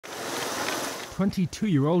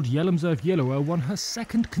22-year-old Yalemzerf Yehualew won her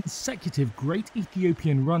second consecutive Great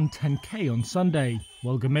Ethiopian Run 10K on Sunday,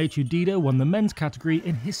 while Gemechu Dida won the men's category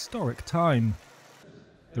in historic time.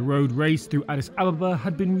 The road race through Addis Ababa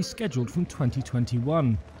had been rescheduled from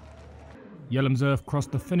 2021. Yalemzerf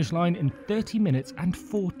crossed the finish line in 30 minutes and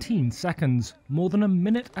 14 seconds, more than a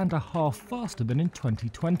minute and a half faster than in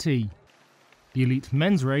 2020. The elite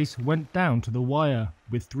men's race went down to the wire,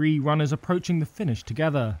 with 3 runners approaching the finish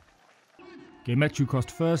together. Gemechu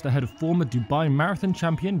crossed first ahead of former Dubai Marathon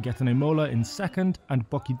champion Gemechu in second and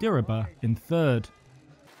Dida in third.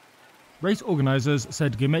 Race organisers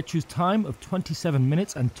said Gemechu's time of 27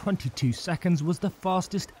 minutes and 22 seconds was the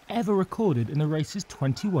fastest ever recorded in the race's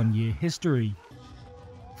 21-year history.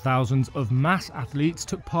 Thousands of mass athletes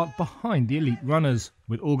took part behind the elite runners,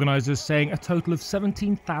 with organisers saying a total of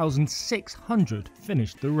 17,600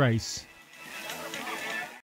 finished the race.